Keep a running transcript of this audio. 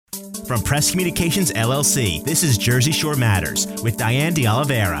From Press Communications LLC, this is Jersey Shore Matters with Diane de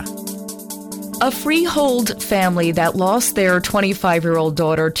Oliveira. A Freehold family that lost their 25-year-old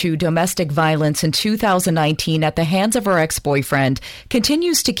daughter to domestic violence in 2019 at the hands of her ex-boyfriend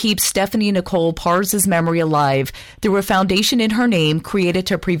continues to keep Stephanie Nicole Parze's memory alive through a foundation in her name created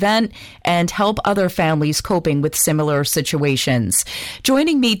to prevent and help other families coping with similar situations.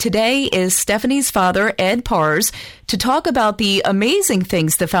 Joining me today is Stephanie's father, Ed Parze, to talk about the amazing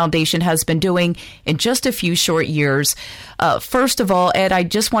things the foundation has been doing in just a few short years. First of all, Ed, I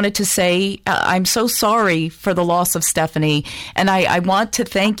just wanted to say I'm so sorry for the loss of Stephanie, and I want to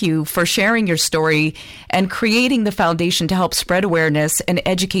thank you for sharing your story and creating the foundation to help spread awareness and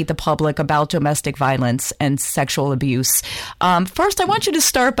educate the public about domestic violence and sexual abuse. First, I want you to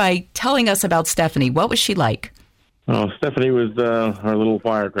start by telling us about Stephanie. What was she like? Oh, Stephanie was our little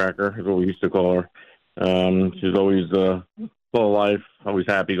firecracker, is what we used to call her. She was always full of life, always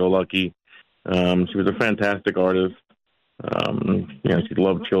happy-go-lucky. She was a fantastic artist. She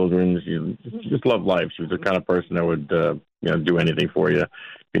loved children. She just loved life. She was the kind of person that would, do anything for you. If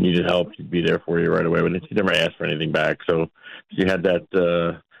you needed help, she'd be there for you right away. But she never asked for anything back. So she had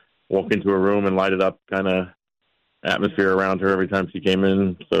that walk into a room and light it up kind of atmosphere around her every time she came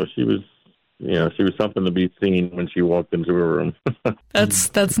in. So she was something to be seen when she walked into a room.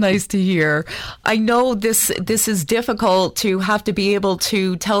 That's nice to hear. I know this is difficult to have to be able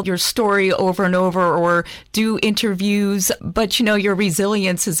to tell your story over and over or do interviews, but your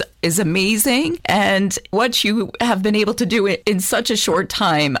resilience is amazing, and what you have been able to do in such a short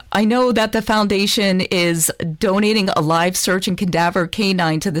time. I know that the foundation is donating a live Search and Cadaver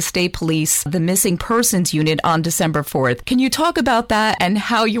K9 to the state police, the missing persons unit, on December 4th. Can you talk about that and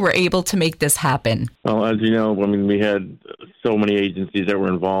how you were able to make this happen? Well, as you know, we had so many agencies that were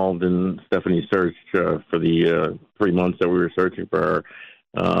involved in Stephanie's search for the 3 months that we were searching for her.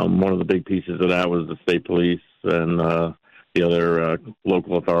 One of the big pieces of that was the state police and the other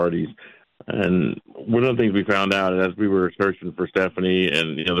local authorities. And one of the things we found out as we were searching for Stephanie,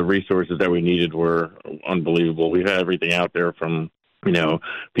 and the resources that we needed were unbelievable. We had everything out there from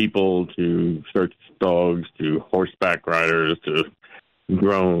people to search dogs to horseback riders to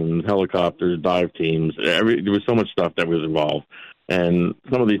drones, helicopters, dive teams. There was so much stuff that was involved. And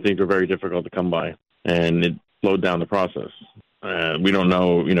some of these things were very difficult to come by, and it slowed down the process. We don't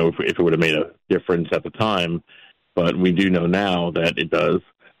know, if it would have made a difference at the time, but we do know now that it does.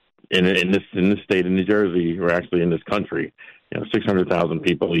 In this state of New Jersey, or actually in this country, 600,000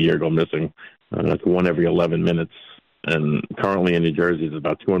 people a year go missing. That's one every 11 minutes. And currently in New Jersey, there's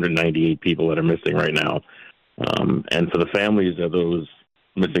about 298 people that are missing right now. And for the families of those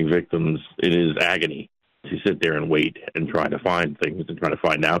missing victims, it is agony to sit there and wait and try to find things and try to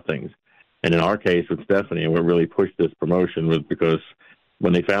find out things. And in our case with Stephanie, and what really pushed this promotion was because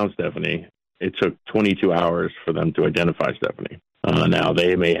when they found Stephanie, it took 22 hours for them to identify Stephanie. Now,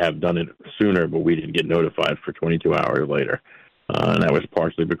 they may have done it sooner, but we didn't get notified for 22 hours later. And that was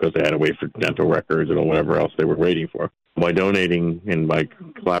partially because they had to wait for dental records and whatever else they were waiting for. By donating and by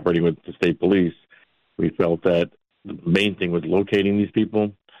collaborating with the state police, we felt that the main thing was locating these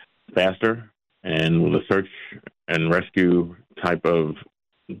people faster, and with a search and rescue type of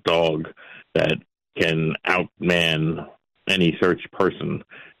dog that can outman any search person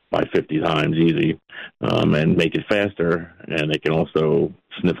by 50 times easy, and make it faster. And they can also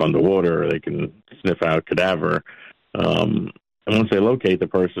sniff underwater. They can sniff out cadaver. And once they locate the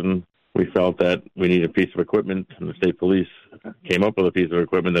person, we felt that we needed a piece of equipment, and the state police came up with a piece of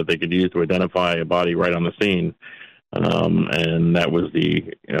equipment that they could use to identify a body right on the scene. And that was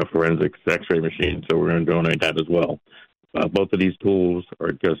the forensics X-ray machine, so we're going to donate that as well. Both of these tools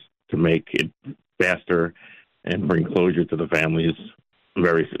are just to make it faster and bring closure to the families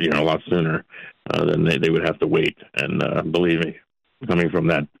a lot sooner than they would have to wait. And believe me, coming from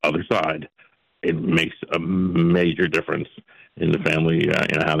that other side, it makes a major difference in the family,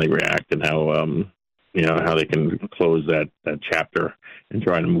 how they react and how they can close that chapter and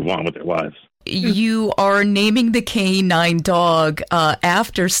try to move on with their lives. You are naming the K9 dog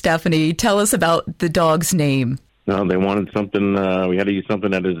after Stephanie. Tell us about the dog's name. No, they wanted something. We had to use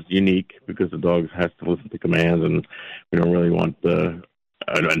something that is unique because the dog has to listen to commands, and we don't really want a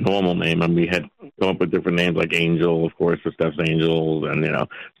normal name. We had come up with different names like Angel, of course, for Steph's Angels, and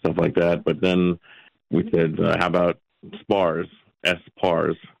stuff like that. But then we said, how about Spars, S.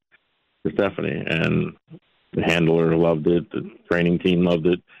 Parze, for Stephanie, and the handler loved it. The training team loved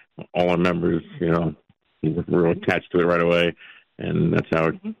it. All our members, were attached to it right away, and that's how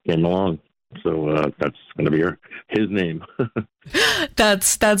it came along. So that's going to be his name.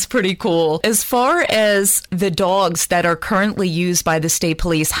 That's pretty cool. As far as the dogs that are currently used by the state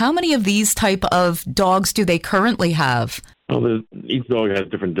police, how many of these type of dogs do they currently have? Well, each dog has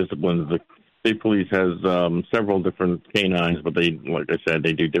different disciplines. The state police has several different canines, but they, like I said,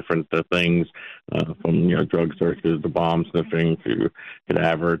 they do different things from drug searches to bomb sniffing to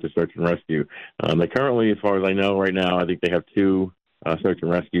cadaver to search and rescue. They currently, as far as I know right now, I think they have 2 search and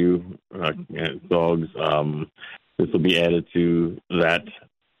rescue dogs. This will be added to that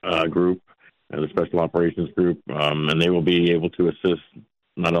group, the Special Operations Group, and they will be able to assist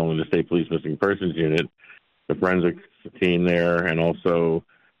not only the State Police Missing Persons Unit, the forensics team there, and also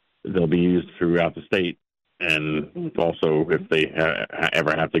they'll be used throughout the state. And also if they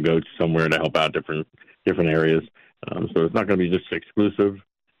ever have to go somewhere to help out different areas. So it's not going to be just exclusive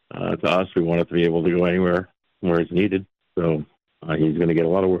to us. We want it to be able to go anywhere where it's needed. So he's going to get a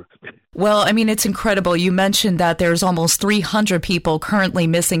lot of work. Well, I mean, it's incredible. You mentioned that there's almost 300 people currently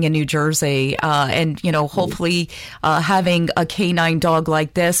missing in New Jersey. And, hopefully having a canine dog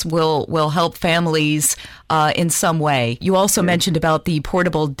like this will help families in some way. You also mentioned about the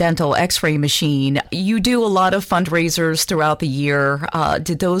portable dental x-ray machine. You do a lot of fundraisers throughout the year.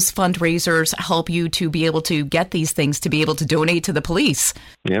 Did those fundraisers help you to be able to get these things to be able to donate to the police?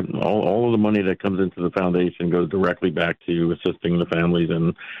 Yeah, all of the money that comes into the foundation goes directly back to assisting the families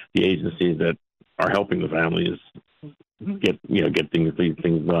and the agencies that are helping the families get these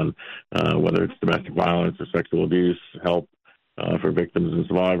things done, whether it's domestic violence or sexual abuse, help for victims and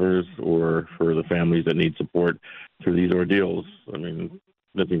survivors, or for the families that need support through these ordeals. I mean,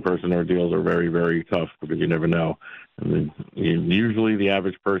 missing person ordeals are very, very tough because you never know. I mean, usually the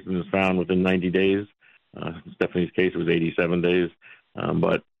average person is found within 90 days. Stephanie's case was 87 days,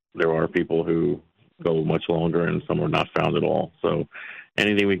 but there are people who go much longer and some are not found at all. So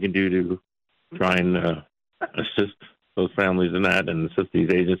anything we can do to try and assist those families in that and assist these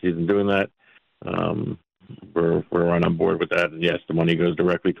agencies in doing that, we're right on board with that. And yes, the money goes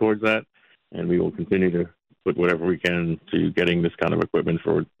directly towards that, and we will continue to put whatever we can to getting this kind of equipment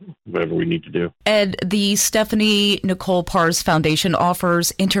for whatever we need to do. Ed, the Stephanie Nicole Parze Foundation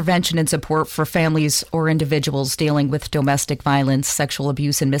offers intervention and support for families or individuals dealing with domestic violence, sexual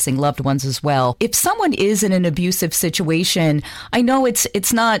abuse, and missing loved ones as well. If someone is in an abusive situation, I know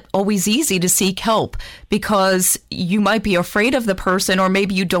it's not always easy to seek help because you might be afraid of the person, or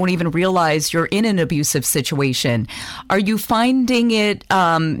maybe you don't even realize you're in an abusive situation. Are you finding it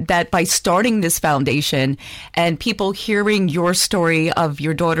that by starting this foundation and people hearing your story of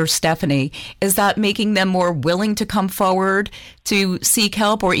your daughter, Stephanie, is that making them more willing to come forward to seek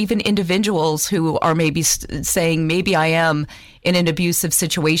help, or even individuals who are maybe saying, maybe I am in an abusive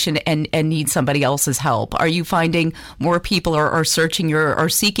situation and need somebody else's help? Are you finding more people are seeking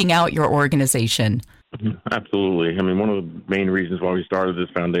out your organization? Absolutely. I mean, one of the main reasons why we started this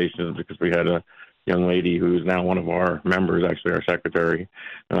foundation is because we had a young lady who is now one of our members, actually our secretary,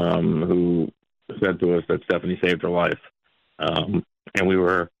 who said to us that Stephanie saved her life. And we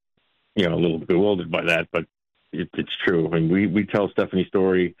were, a little bewildered by that, but it's true. I mean, we tell Stephanie's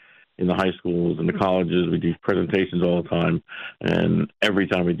story in the high schools and the colleges. We do presentations all the time. And every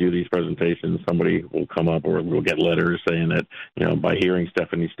time we do these presentations, somebody will come up or we'll get letters saying that, by hearing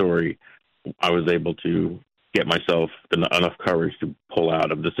Stephanie's story, I was able to get myself enough courage to pull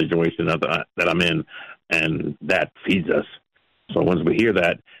out of the situation that I'm in. And that feeds us. So once we hear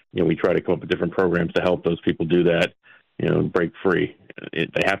that, we try to come up with different programs to help those people do that, break free. They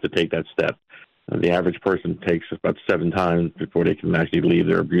have to take that step. The average person takes about 7 times before they can actually leave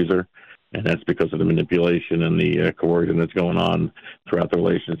their abuser, and that's because of the manipulation and the coercion that's going on throughout the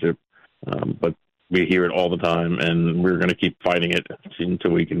relationship. But we hear it all the time, and we're going to keep fighting it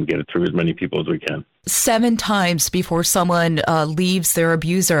until we can get it through as many people as we can. 7 times before someone leaves their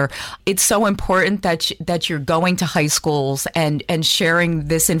abuser. It's so important that you're going to high schools and sharing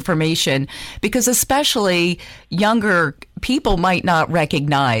this information, because especially younger people might not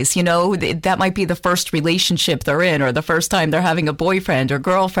recognize, that might be the first relationship they're in, or the first time they're having a boyfriend or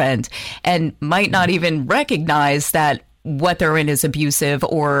girlfriend, and might not even recognize that what they're in is abusive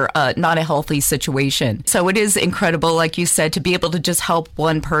or not a healthy situation. So it is incredible, like you said, to be able to just help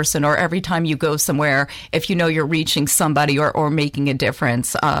one person, or every time you go somewhere, if you're reaching somebody or making a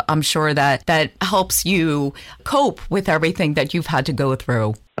difference. I'm sure that helps you cope with everything that you've had to go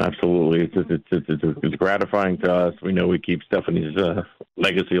through. Absolutely. It's gratifying to us. We know we keep Stephanie's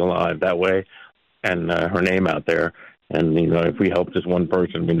legacy alive that way, and her name out there. And, if we help just one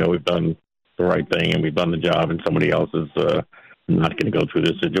person, we know we've done the right thing and we've done the job, and somebody else is not going to go through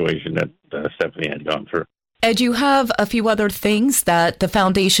this situation that Stephanie had gone through. Ed, you have a few other things that the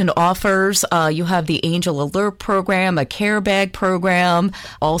foundation offers. You have the Angel Alert program, a care bag program,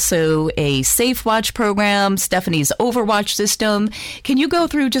 also a Safe Watch program, Stephanie's Overwatch system. Can you go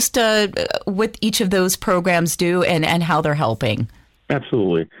through just what each of those programs do and how they're helping?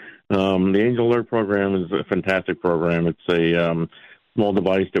 Absolutely. The Angel Alert program is a fantastic program. It's a small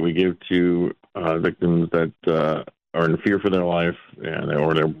device that we give to victims that are in fear for their life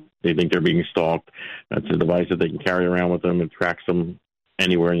or they think they're being stalked. That's a device that they can carry around with them. It tracks them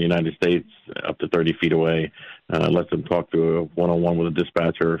anywhere in the United States up to 30 feet away. Lets them talk to a one-on-one with a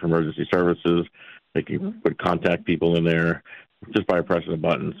dispatcher for emergency services. They can put contact people in there just by pressing a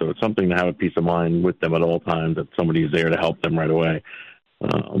button. So it's something to have a peace of mind with them at all times that somebody's there to help them right away.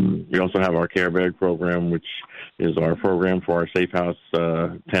 We also have our care bag program, which is our program for our safe house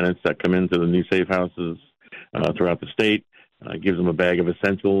tenants that come into the new safe houses throughout the state. Gives them a bag of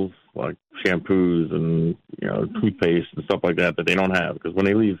essentials like shampoos and toothpaste and stuff like that they don't have, because when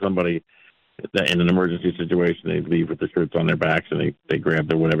they leave somebody in an emergency situation, they leave with the shirts on their backs and they grab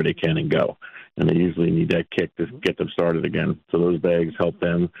their whatever they can and go, and they usually need that kick to get them started again. So those bags help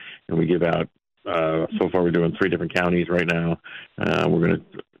them, and we give out. So far, we're doing 3 different counties right now. We're going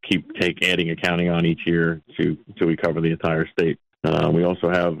to adding a county on each year till we cover the entire state. We also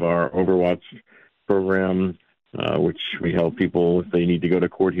have our Overwatch program, which we help people if they need to go to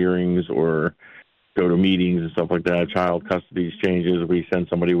court hearings or go to meetings and stuff like that, child custody exchanges. We send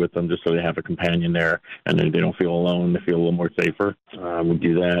somebody with them just so they have a companion there, and then they don't feel alone. They feel a little more safer. We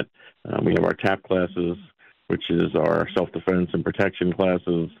do that. We have our TAP classes, which is our self-defense and protection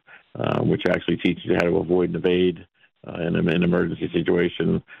classes, which actually teaches you how to avoid and evade in an emergency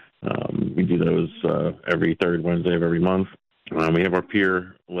situation. We do those every third Wednesday of every month. We have our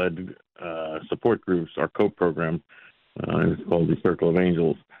peer-led support groups, our COPE program. It's called the Circle of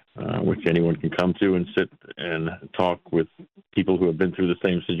Angels, which anyone can come to and sit and talk with people who have been through the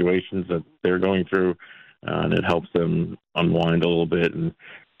same situations that they're going through, and it helps them unwind a little bit and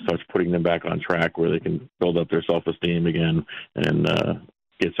starts putting them back on track where they can build up their self-esteem again and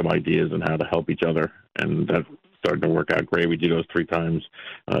get some ideas on how to help each other. And that's starting to work out great. We do those 3 times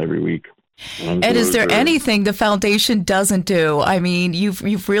every week. And is there anything the foundation doesn't do? I mean,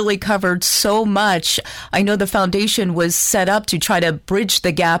 you've really covered so much. I know the foundation was set up to try to bridge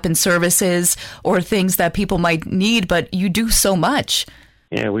the gap in services or things that people might need, but you do so much.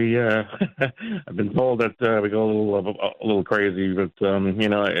 Yeah, we I've been told that we go a little crazy, but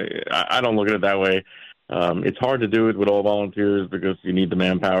I don't look at it that way. It's hard to do it with all volunteers because you need the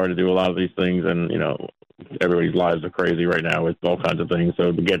manpower to do a lot of these things, and everybody's lives are crazy right now with all kinds of things.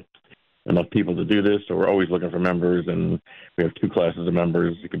 So to get enough people to do this, so we're always looking for members, and we have 2 classes of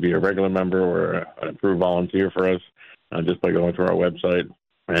members. You could be a regular member or an approved volunteer for us just by going through our website,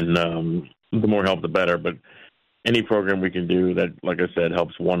 and the more help the better. But any program we can do that, like I said,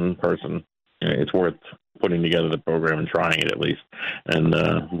 helps one person, it's worth putting together the program and trying it at least.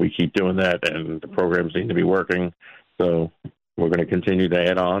 And we keep doing that, and the programs seem to be working. So we're going to continue to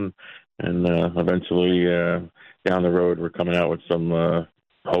add on, and eventually down the road we're coming out with some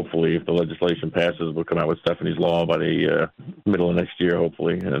hopefully, if the legislation passes, we'll come out with Stephanie's Law by the middle of next year,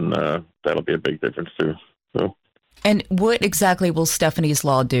 hopefully, and that'll be a big difference, too. So, and what exactly will Stephanie's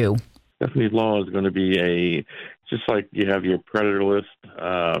Law do? Stephanie's Law is going to be just like you have your predator list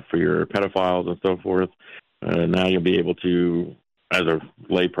for your pedophiles and so forth. Now you'll be able to, as a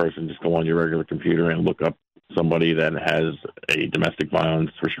layperson, just go on your regular computer and look up somebody that has a domestic violence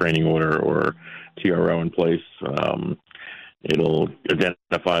restraining order or TRO in place. It'll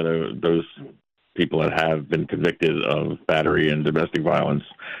identify those people that have been convicted of battery and domestic violence,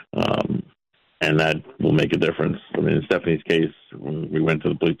 and that will make a difference. I mean, in Stephanie's case, when we went to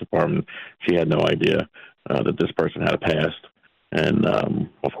the police department, she had no idea that this person had a past, and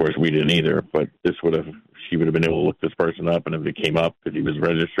of course we didn't either. But she would have been able to look this person up, and if it came up, if he was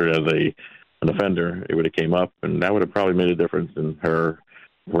registered as an offender, it would have came up, and that would have probably made a difference in her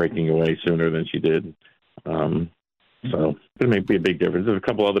breaking away sooner than she did. So it may be a big difference. There's a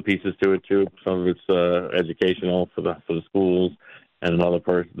couple other pieces to it too. Some of it's educational for the schools, and another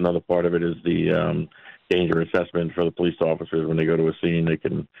part of it is the danger assessment for the police officers. When they go to a scene, they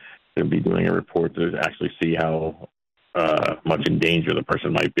can be doing a report to actually see how much in danger the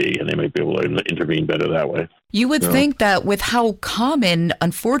person might be, and they might be able to intervene better that way. You would think that with how common,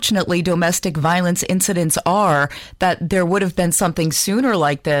 unfortunately, domestic violence incidents are, that there would have been something sooner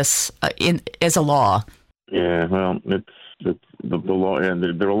like this as a law. Yeah, well, it's the law, and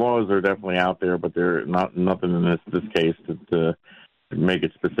the laws are definitely out there, but they're nothing in this case to make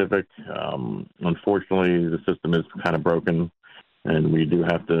it specific. Unfortunately, the system is kind of broken, And we do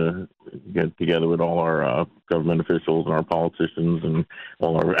have to get together with all our government officials and our politicians and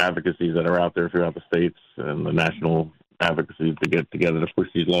all our advocacies that are out there throughout the states and the national advocacies to get together to push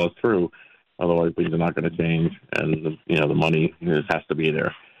these laws through. Otherwise, things are not going to change, and the money has to be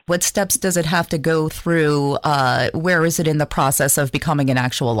there. What steps does it have to go through? Where is it in the process of becoming an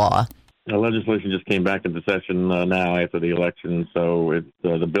actual law? The legislation just came back into session now after the election, so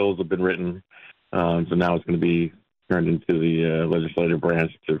the bills have been written. So now it's going to be turned into the legislative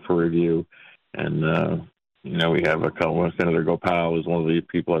branch for review. And, we have a couple. Senator Gopal is one of the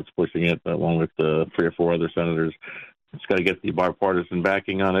people that's pushing it, along with 3 or 4 other senators. It's got to get the bipartisan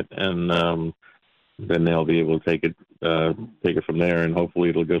backing on it, and then they'll be able to take it from there, and hopefully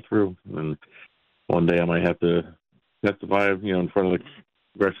it'll go through. And one day I might have to testify, in front of the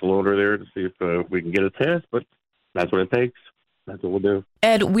congressional order there to see if we can get it passed, but that's what it takes. That's what we'll do.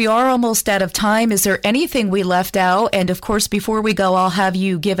 Ed, we are almost out of time. Is there anything we left out? And of course, before we go, I'll have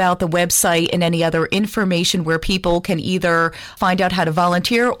you give out the website and any other information where people can either find out how to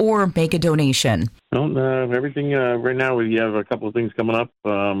volunteer or make a donation. Well, everything right now, we have a couple of things coming up.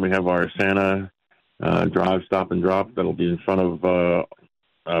 We have our Santa Drive, Stop and Drop. That'll be in front of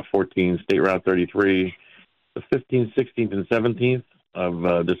 14 State Route 33, the 15th, 16th, and 17th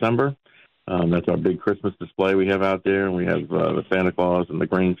of December. That's our big Christmas display we have out there. And we have the Santa Claus and the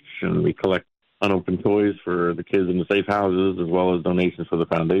Grinch, and we collect unopened toys for the kids in the safe houses, as well as donations for the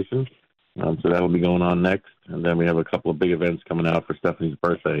foundation. So that'll be going on next. And then we have a couple of big events coming out for Stephanie's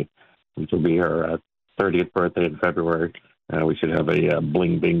birthday, which will be her 30th birthday in February. We should have a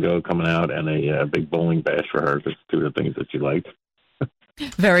bling bingo coming out and a big bowling bash for her. Just 2 of the things that she liked.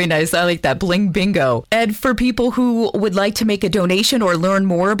 Very nice. I like that. Bling bingo. Ed, for people who would like to make a donation or learn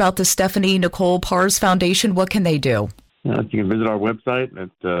more about the Stephanie Nicole Parze Foundation, what can they do? You can visit our website at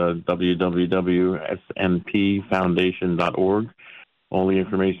www.snpfoundation.org. All the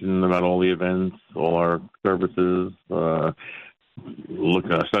information about all the events, all our services,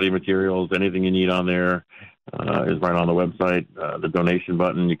 study materials, anything you need on there is right on the website. The donation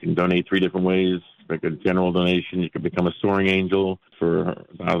button, you can donate 3 different ways. Make a general donation. You can become a soaring angel for a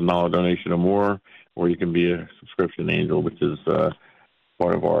 $1,000 donation or more, or you can be a subscription angel, which is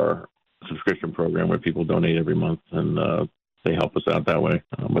part of our subscription program where people donate every month, and they help us out that way.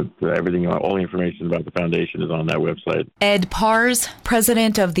 But everything, all the information about the foundation is on that website. Ed Parze,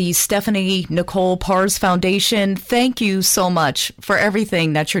 president of the Stephanie Nicole Parze Foundation, thank you so much for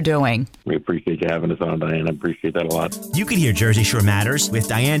everything that you're doing. We appreciate you having us on, Diane. I appreciate that a lot. You can hear Jersey Shore Matters with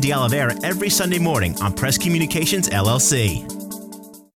Diane de Oliveira every Sunday morning on Press Communications, LLC.